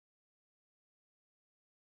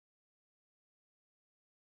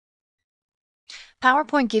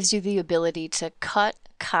PowerPoint gives you the ability to cut,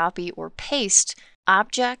 copy, or paste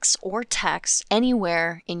objects or text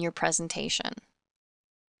anywhere in your presentation.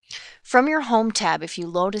 From your Home tab, if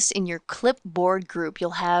you notice in your clipboard group,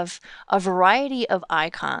 you'll have a variety of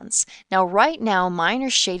icons. Now, right now, mine are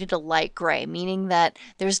shaded a light gray, meaning that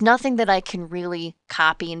there's nothing that I can really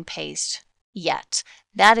copy and paste yet.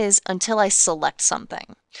 That is until I select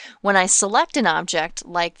something. When I select an object,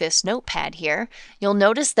 like this notepad here, you'll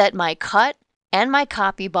notice that my cut and my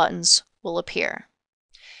copy buttons will appear.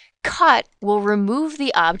 Cut will remove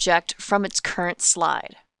the object from its current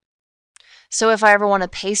slide. So if I ever want to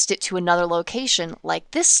paste it to another location,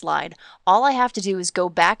 like this slide, all I have to do is go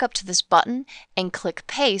back up to this button and click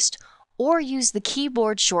Paste, or use the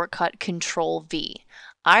keyboard shortcut Control-V.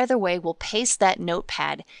 Either way will paste that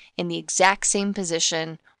notepad in the exact same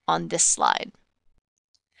position on this slide.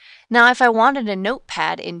 Now, if I wanted a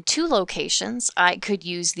notepad in two locations, I could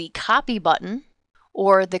use the Copy button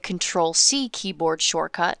or the Control-C keyboard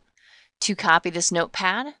shortcut to copy this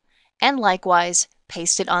notepad, and likewise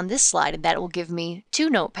paste it on this slide, and that will give me two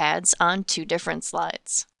notepads on two different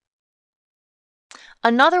slides.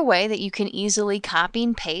 Another way that you can easily copy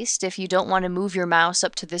and paste if you don't want to move your mouse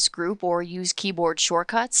up to this group or use keyboard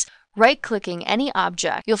shortcuts, right-clicking any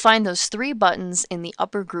object, you'll find those three buttons in the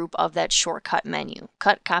upper group of that shortcut menu: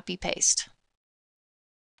 Cut, Copy, Paste.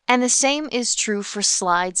 And the same is true for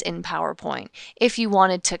slides in PowerPoint. If you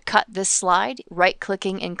wanted to cut this slide,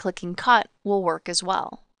 right-clicking and clicking Cut will work as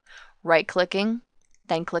well. Right-clicking,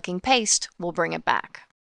 then clicking Paste will bring it back.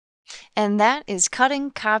 And that is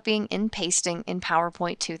cutting, copying, and pasting in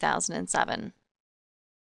PowerPoint 2007.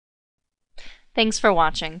 Thanks for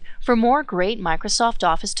watching. For more great Microsoft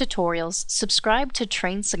Office tutorials, subscribe to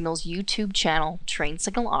TrainSignal's YouTube channel,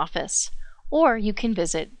 TrainSignal Office, or you can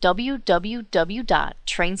visit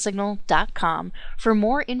www.trainsignal.com for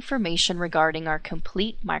more information regarding our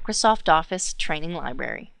complete Microsoft Office training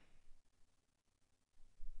library.